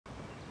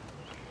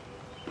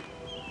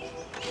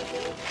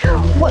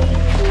What?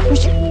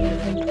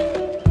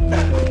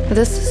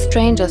 This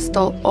stranger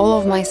stole all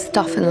of my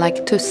stuff in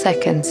like 2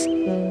 seconds.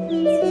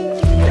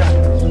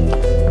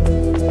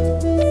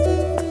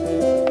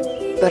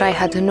 But I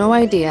had no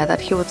idea that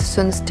he would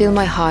soon steal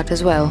my heart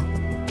as well.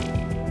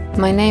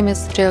 My name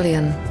is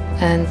Jillian,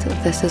 and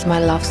this is my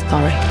love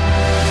story.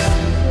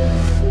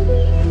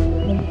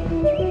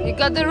 You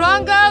got the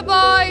wrong girl,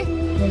 boy!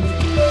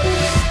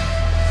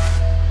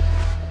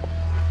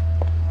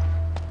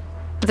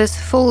 This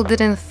fool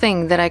didn't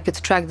think that I could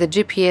track the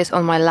GPS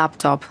on my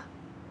laptop.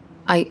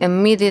 I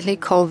immediately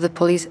called the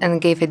police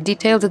and gave a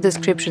detailed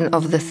description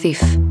of the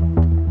thief.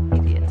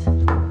 Idiot.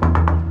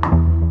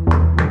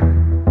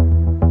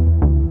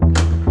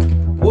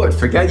 What,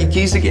 forgot your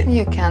keys again?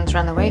 You can't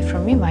run away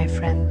from me, my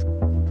friend.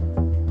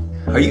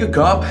 Are you a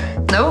cop?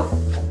 No.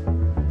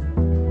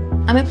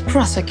 I'm a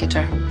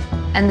prosecutor,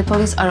 and the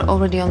police are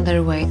already on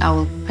their way. I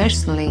will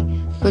personally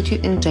put you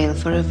in jail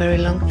for a very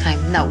long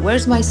time. Now,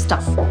 where's my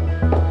stuff?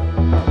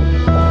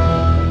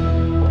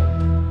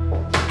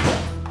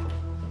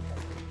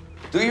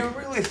 Do you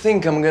really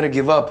think I'm gonna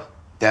give up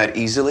that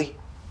easily?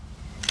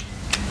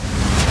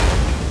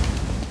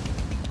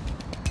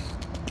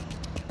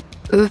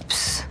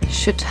 Oops.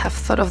 Should have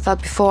thought of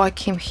that before I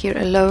came here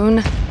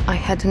alone. I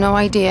had no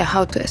idea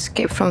how to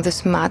escape from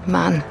this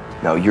madman.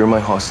 Now you're my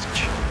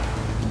hostage.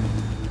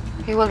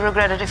 You will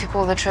regret it if you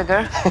pull the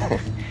trigger.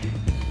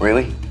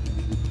 Really?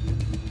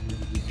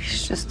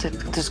 It's just a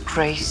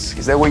disgrace.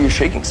 Is that why you're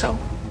shaking so?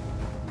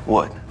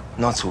 What?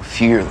 Not so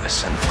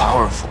fearless and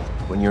powerful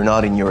when you're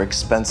not in your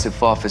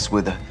expensive office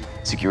with the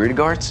security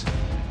guards?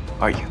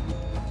 Are you?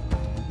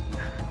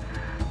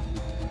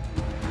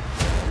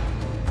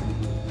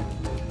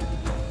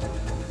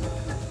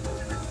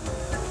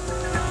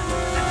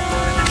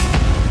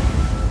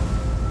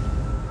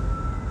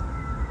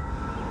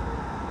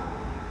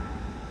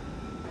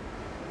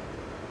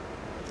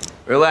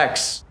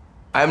 Relax.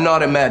 I'm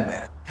not a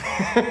madman.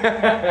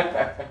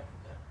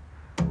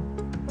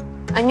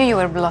 I knew you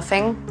were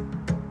bluffing.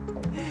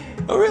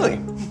 Oh, really?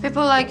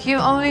 People like you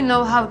only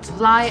know how to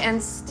lie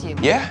and steal.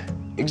 Yeah,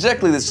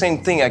 exactly the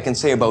same thing I can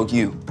say about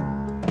you.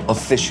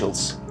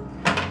 Officials.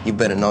 You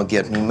better not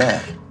get me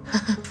mad.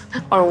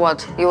 Or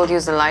what? You will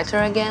use the lighter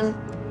again?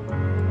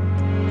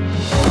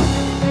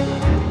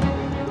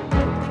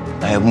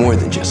 I have more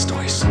than just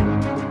toys.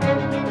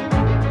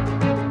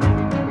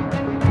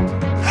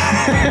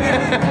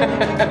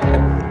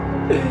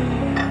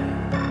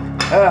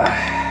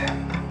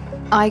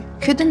 I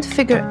couldn't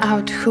figure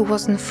out who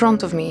was in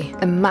front of me,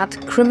 a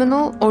mad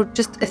criminal or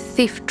just a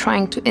thief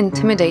trying to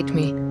intimidate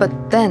me. But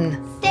then...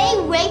 Stay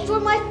away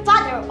from my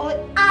father or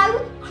I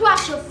will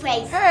crush your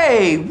face.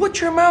 Hey,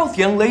 watch your mouth,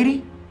 young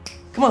lady.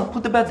 Come on,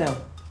 put the bed down.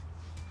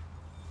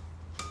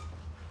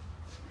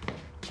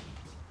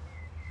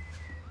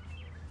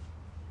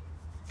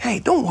 Hey,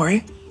 don't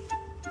worry.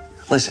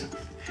 Listen,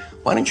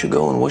 why don't you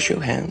go and wash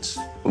your hands?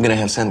 We're gonna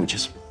have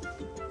sandwiches.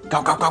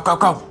 Go, go, go, go,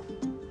 go.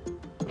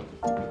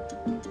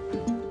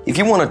 If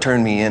you want to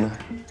turn me in,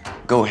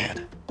 go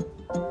ahead.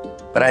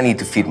 But I need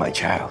to feed my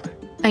child.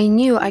 I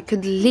knew I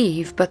could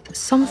leave, but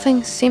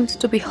something seemed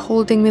to be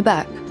holding me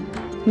back.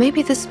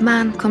 Maybe this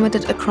man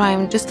committed a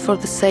crime just for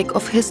the sake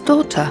of his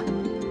daughter.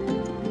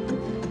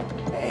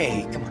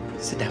 Hey, come on,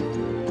 sit down.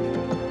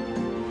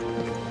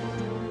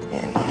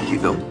 And here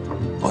you go.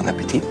 Bon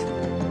appetit.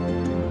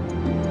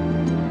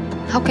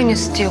 How can you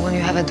steal when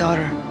you have a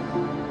daughter?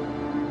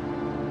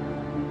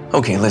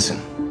 Okay, listen.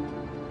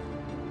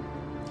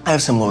 I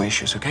have some law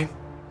issues, okay?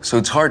 So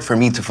it's hard for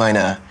me to find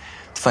a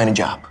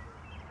job.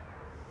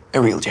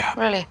 A real job.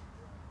 Really?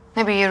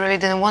 Maybe you really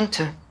didn't want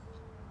to.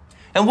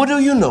 And what do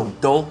you know,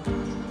 doll?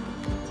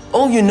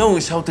 All you know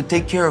is how to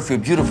take care of your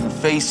beautiful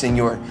face and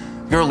your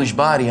girlish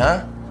body,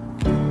 huh?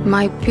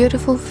 My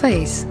beautiful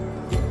face?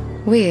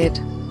 Weird.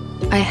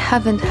 I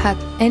haven't had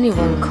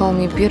anyone call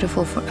me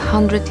beautiful for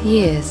 100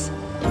 years,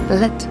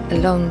 let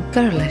alone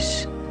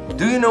girlish.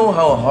 Do you know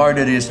how hard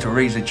it is to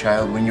raise a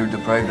child when you're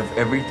deprived of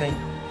everything?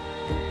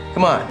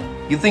 Come on,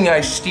 you think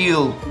I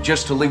steal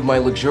just to live my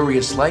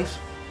luxurious life?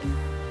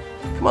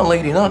 Come on,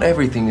 lady, not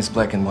everything is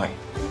black and white.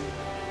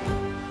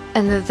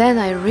 And then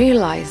I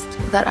realized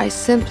that I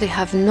simply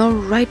have no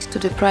right to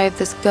deprive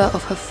this girl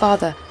of her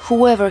father,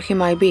 whoever he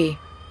might be.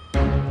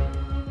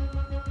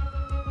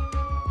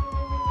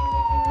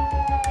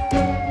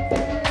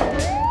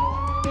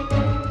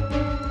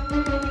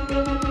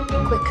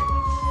 Quick.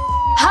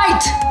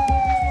 Hide!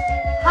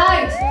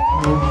 Hide!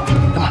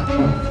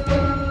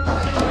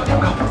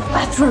 Come on.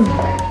 Bathroom.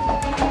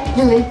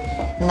 Lily,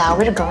 now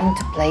we're going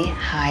to play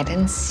hide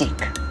and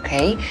seek,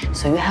 okay?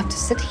 So you have to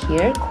sit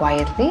here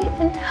quietly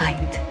and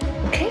hide,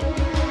 okay?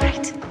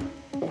 Right.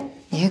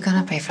 You're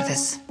gonna pay for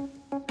this,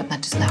 but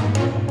not just now.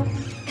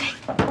 Okay.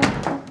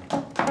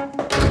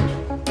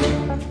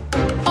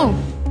 Oh,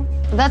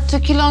 that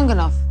took you long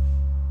enough.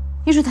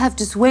 You should have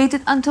just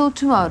waited until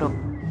tomorrow.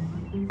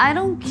 I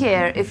don't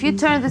care if you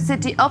turn the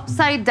city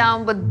upside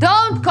down, but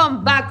don't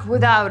come back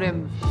without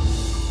him.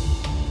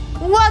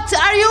 What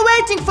are you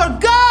waiting for?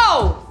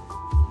 Go!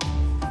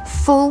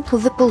 fool to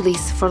the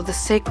police for the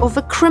sake of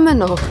a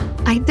criminal.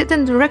 I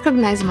didn't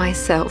recognize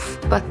myself,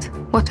 but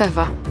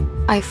whatever.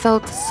 I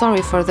felt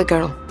sorry for the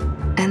girl.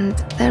 And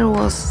there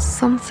was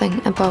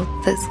something about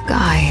this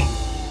guy.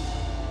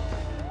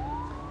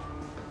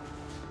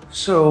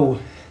 So,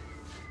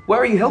 why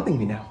are you helping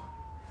me now?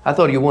 I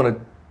thought you wanted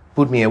to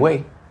put me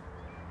away.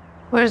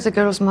 Where's the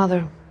girl's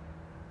mother?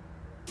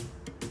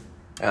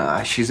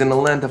 She's in the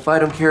land if I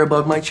don't care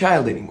about my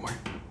child anymore.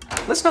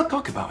 Let's not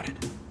talk about it.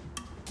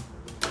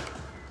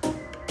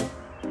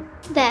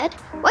 Dad,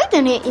 why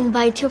don't you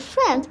invite your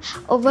friend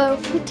over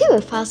for tea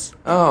with us?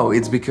 Oh,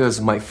 it's because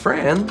my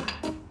friend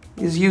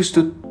is used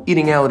to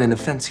eating out in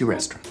fancy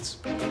restaurants.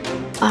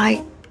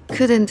 I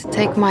couldn't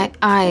take my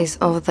eyes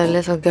off the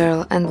little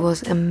girl and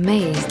was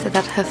amazed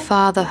that her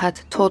father had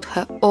taught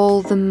her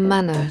all the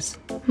manners.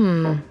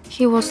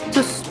 He was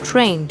too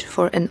strange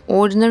for an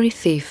ordinary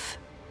thief.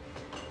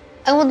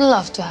 I would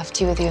love to have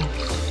tea with you.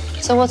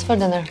 So what's for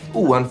dinner?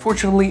 Oh,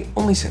 unfortunately,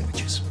 only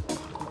sandwiches.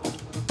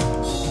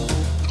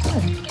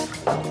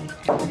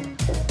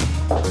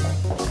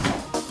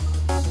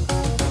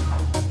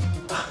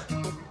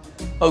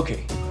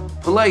 Okay,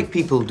 polite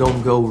people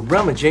don't go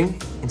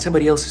rummaging in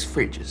somebody else's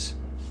fridges.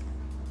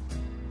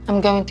 I'm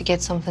going to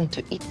get something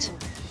to eat.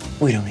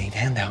 We don't need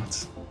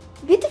handouts.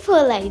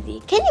 Beautiful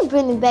lady, can you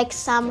bring me back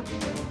some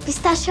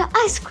pistachio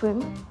ice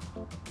cream?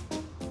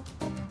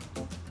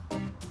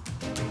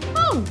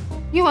 Oh,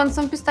 you want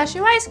some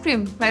pistachio ice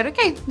cream? Right,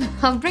 okay.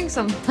 I'll bring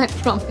some, I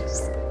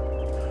promise.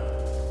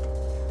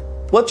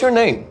 What's your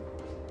name?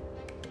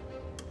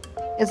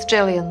 It's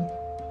Jillian.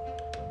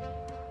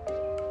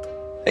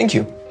 Thank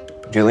you,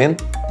 Jillian.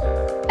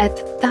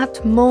 At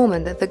that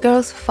moment, the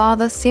girl's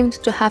father seemed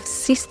to have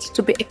ceased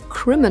to be a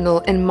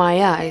criminal in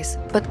my eyes,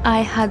 but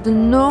I had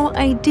no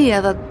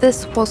idea that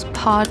this was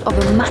part of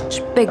a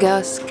much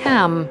bigger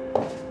scam.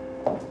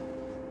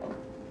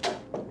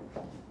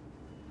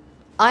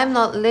 I'm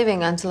not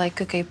leaving until I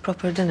cook a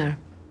proper dinner.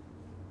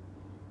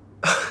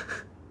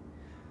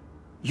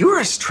 You're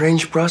a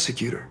strange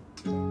prosecutor.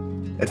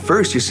 At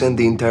first, you sent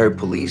the entire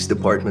police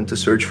department to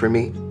search for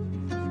me,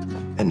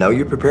 and now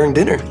you're preparing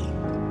dinner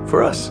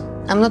for us.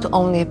 I'm not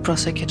only a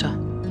prosecutor,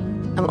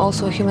 I'm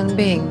also a human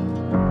being.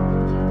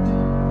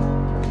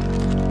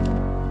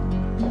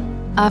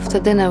 After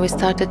dinner, we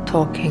started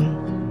talking,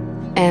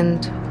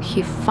 and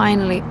he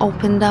finally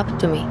opened up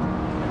to me.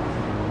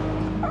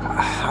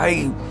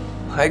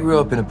 I grew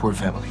up in a poor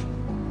family.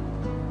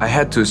 I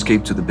had to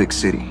escape to the big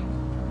city,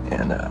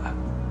 and I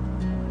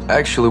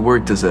actually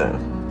worked as a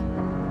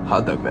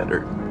hot dog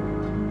vendor.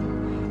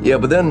 Yeah,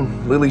 but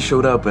then Lily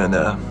showed up and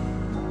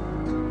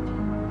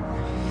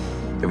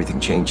everything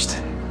changed.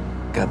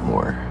 Got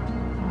more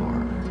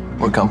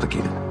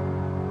complicated.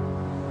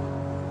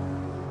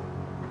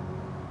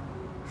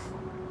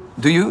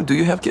 Do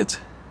you have kids?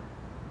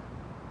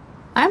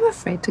 I'm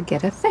afraid to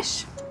get a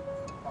fish.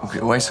 Okay,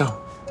 why so?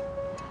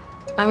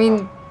 I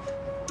mean,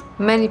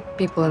 many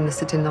people in the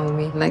city know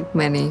me, like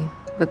many,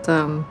 but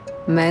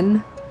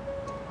men,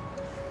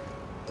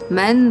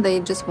 they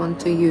just want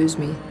to use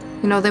me.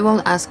 You know, they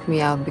won't ask me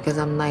out because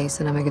I'm nice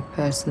and I'm a good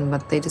person,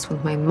 but they just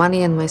want my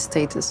money and my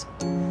status.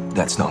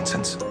 That's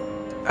nonsense.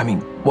 I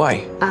mean,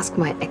 why? Ask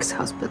my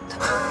ex-husband.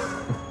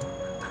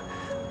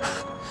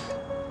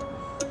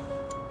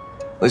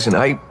 Listen,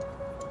 I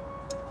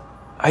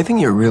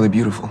think you're really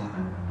beautiful.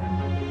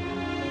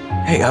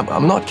 Hey,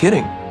 I'm not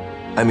kidding.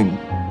 I mean,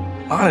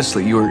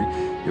 honestly, you're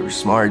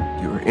smart,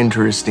 you're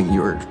interesting,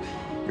 you're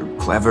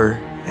clever,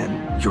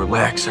 and your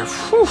legs are,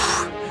 whew.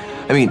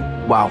 I mean,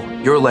 wow,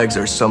 your legs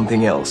are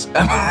something else.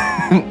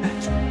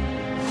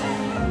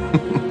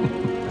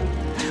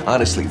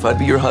 Honestly, if I'd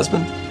be your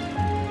husband,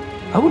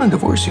 I wouldn't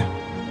divorce you.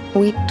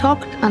 We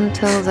talked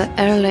until the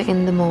early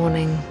in the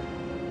morning.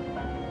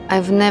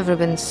 I've never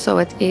been so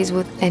at ease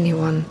with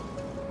anyone.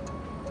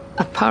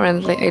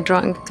 Apparently, I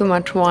drank too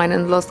much wine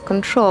and lost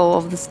control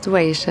of the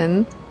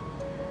situation.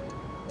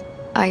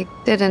 I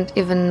didn't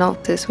even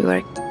notice we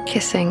were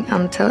kissing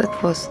until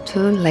it was too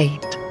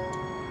late.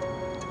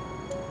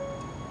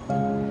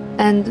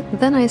 And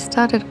then I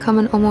started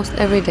coming almost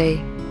every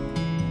day.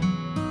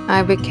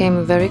 I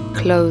became very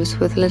close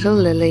with little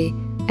Lily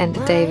and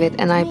David,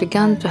 and I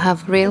began to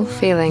have real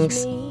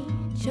feelings.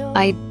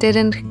 I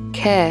didn't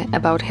care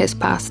about his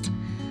past.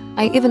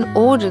 I even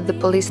ordered the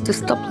police to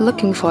stop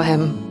looking for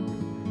him.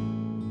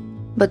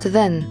 But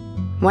then,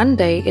 one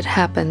day it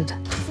happened.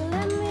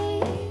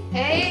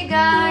 Hey,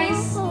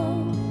 guys!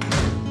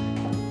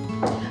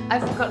 I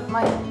forgot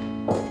my...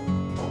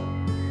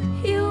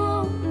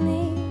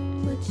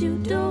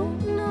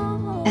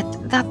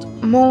 At that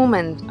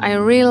moment, I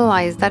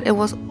realized that it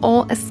was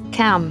all a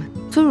scam.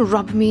 To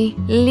rob me,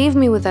 leave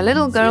me with a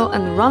little girl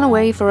and run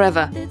away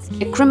forever.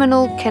 A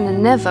criminal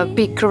can never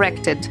be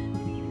corrected.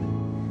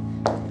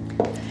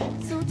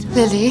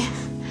 Lily,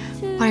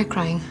 why are you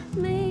crying?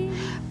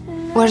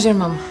 Where's your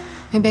mom?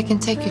 Maybe I can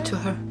take you to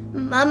her.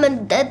 Mom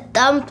and Dad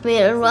dumped me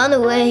and ran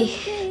away.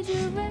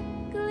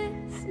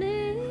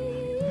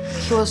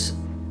 He was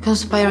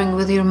conspiring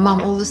with your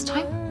mom all this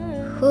time?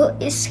 Who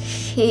is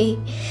he?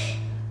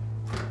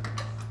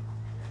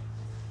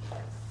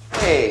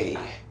 Hey!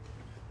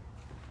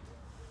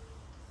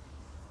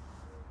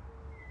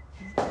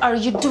 Are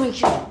you doing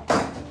here?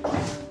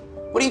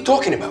 What are you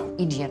talking about?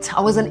 Idiot.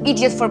 I was an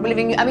idiot for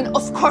believing you. I mean,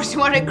 of course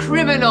you are a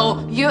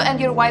criminal. You and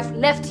your wife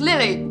left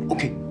Lily.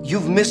 Okay,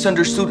 you've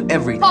misunderstood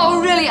everything. Oh,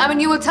 really? I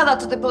mean, you will tell that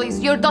to the police.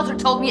 Your daughter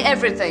told me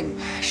everything.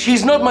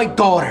 She's not my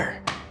daughter.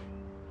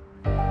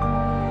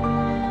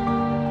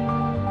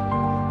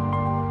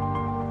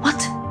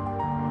 What?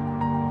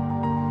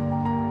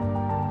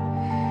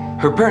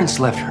 Her parents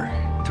left her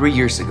 3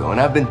 years ago,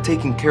 and I've been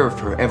taking care of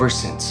her ever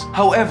since.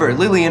 However,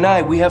 Lily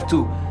and we have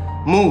to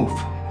move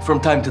from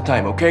time to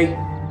time, okay?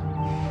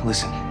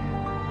 Listen,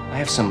 I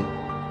have some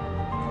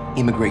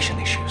immigration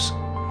issues.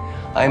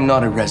 I am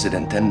not a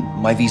resident, and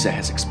my visa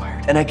has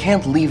expired. And I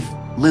can't leave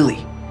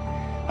Lily.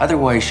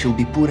 Otherwise, she'll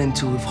be put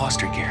into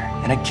foster care.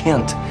 And I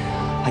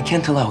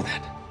can't allow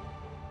that.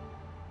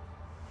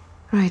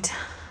 Right.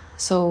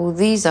 So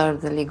these are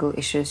the legal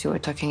issues you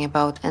were talking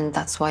about, and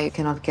that's why you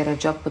cannot get a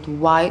job. But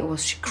why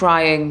was she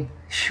crying?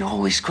 She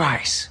always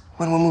cries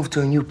when we move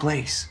to a new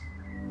place.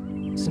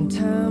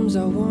 Sometimes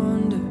I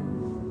wonder.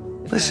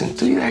 Listen,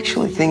 do you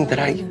actually think that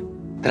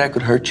I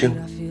could hurt you?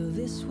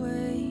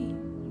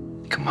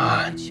 Come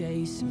on.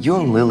 You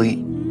and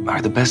Lily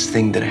are the best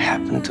thing that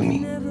happened to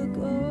me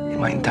in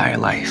my entire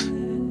life.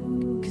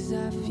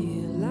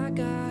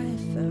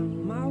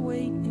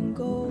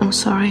 I'm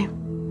sorry.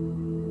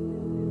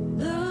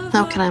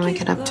 How can I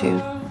make it up to you?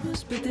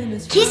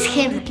 Kiss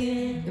him.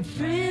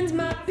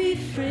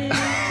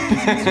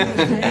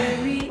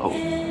 Oh,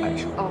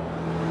 actually.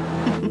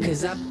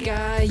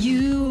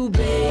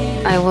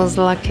 I was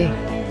lucky.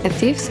 A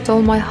thief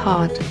stole my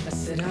heart,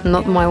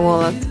 not my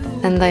wallet.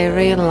 And I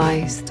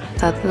realized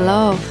that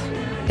love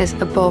is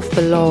above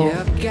the law.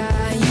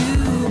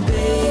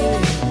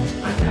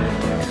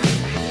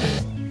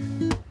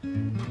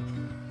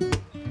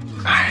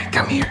 Alright,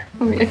 come here.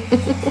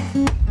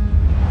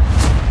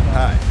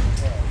 Hi,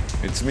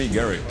 it's me,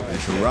 Gary, the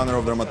showrunner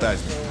of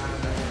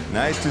DramatizeMe.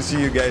 Nice to see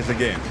you guys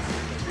again.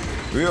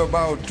 We're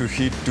about to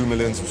hit 2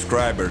 million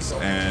subscribers,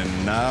 and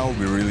now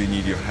we really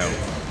need your help.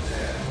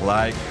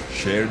 Like,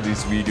 share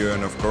this video,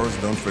 and of course,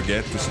 don't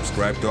forget to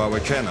subscribe to our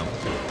channel.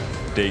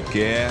 Take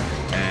care,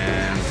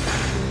 and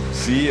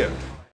see ya!